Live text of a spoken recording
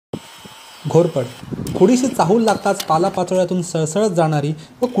घोरपड थोडीशी चाहूल लागताच पालापाचोळ्यातून सळसळत जाणारी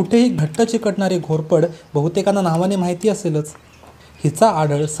व कुठेही घट्ट चिकटणारी घोरपड बहुतेकांना नावाने माहिती असेलच. हिचा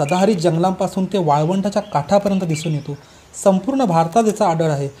आढळ सदाहरित जंगलांपासून ते वाळवंटाच्या काठापर्यंत दिसून येतो. संपूर्ण भारतात हिचा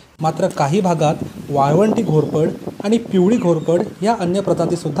आढळ आहे. मात्र काही भागात वाळवंटी घोरपड आणि पिवळी घोरपड या अन्य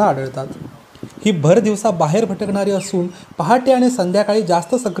प्रजातीसुद्धा आढळतात. ही भर दिवसा बाहेर भटकणारी असून पहाटे आणि संध्याकाळी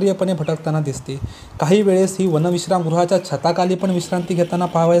जास्त सक्रियपणे भटकताना दिसते. काही वेळेस ही वनविश्रामगृहाच्या छताखाली पण विश्रांती घेताना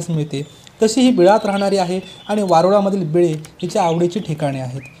पाहावयास मिळते. तशी ही बिळात राहणारी आहे आणि वारुळामधील बिळे हिच्या आवडीची ठिकाणे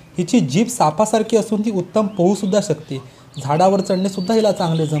आहेत. हिची जीभ सापासारखी असून ती उत्तम पोहूसुद्धा शकते. झाडावर चढणेसुद्धा हिला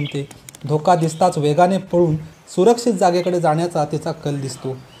चांगले जमते. धोका दिसताच वेगाने पळून सुरक्षित जागेकडे जाण्याचा तिचा कल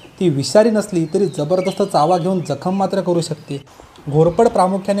दिसतो. ती विषारी नसली तरी जबरदस्त चावा घेऊन जखम मात्र करू शकते. घोरपड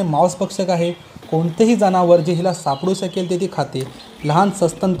प्रामुख्याने मांसभक्षक आहे. कोणतेही जनावर जे हिला सापडू शकेल ते ती खाते. लहान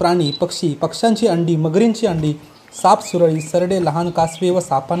सस्तन प्राणी, पक्षी, पक्ष्यांची अंडी, मगरींची अंडी, साप, सुरळी, सरडे, लहान कासवे व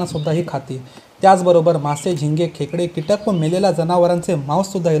सापांनासुद्धा ही खाते. त्याचबरोबर मासे, झिंगे, खेकडे, कीटक व मेलेल्या जनावरांचे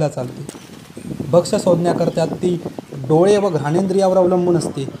मांससुद्धा हिला चालते. भक्ष्य शोधण्याकरता ती डोळे व घ्राणेंद्रियावर अवलंबून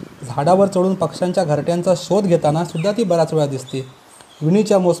असते. झाडावर चढून पक्ष्यांच्या घरट्यांचा शोध घेताना सुद्धा ती बराच वेळा दिसते.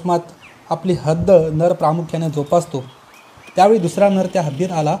 विणीच्या मोसमात आपली हद्द नर प्रामुख्याने जोपासतो. त्यावेळी दुसरा नर त्या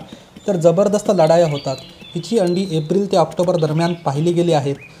हद्दीत आला तर जबरदस्त लढाया होतात. हिची अंडी एप्रिल ते ऑक्टोबर दरम्यान पाहिली गेली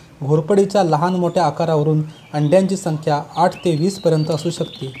आहेत. घोरपडीच्या लहान मोठ्या आकारावरून अंड्यांची संख्या 8 ते 20 पर्यंत असू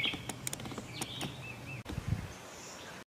शकते.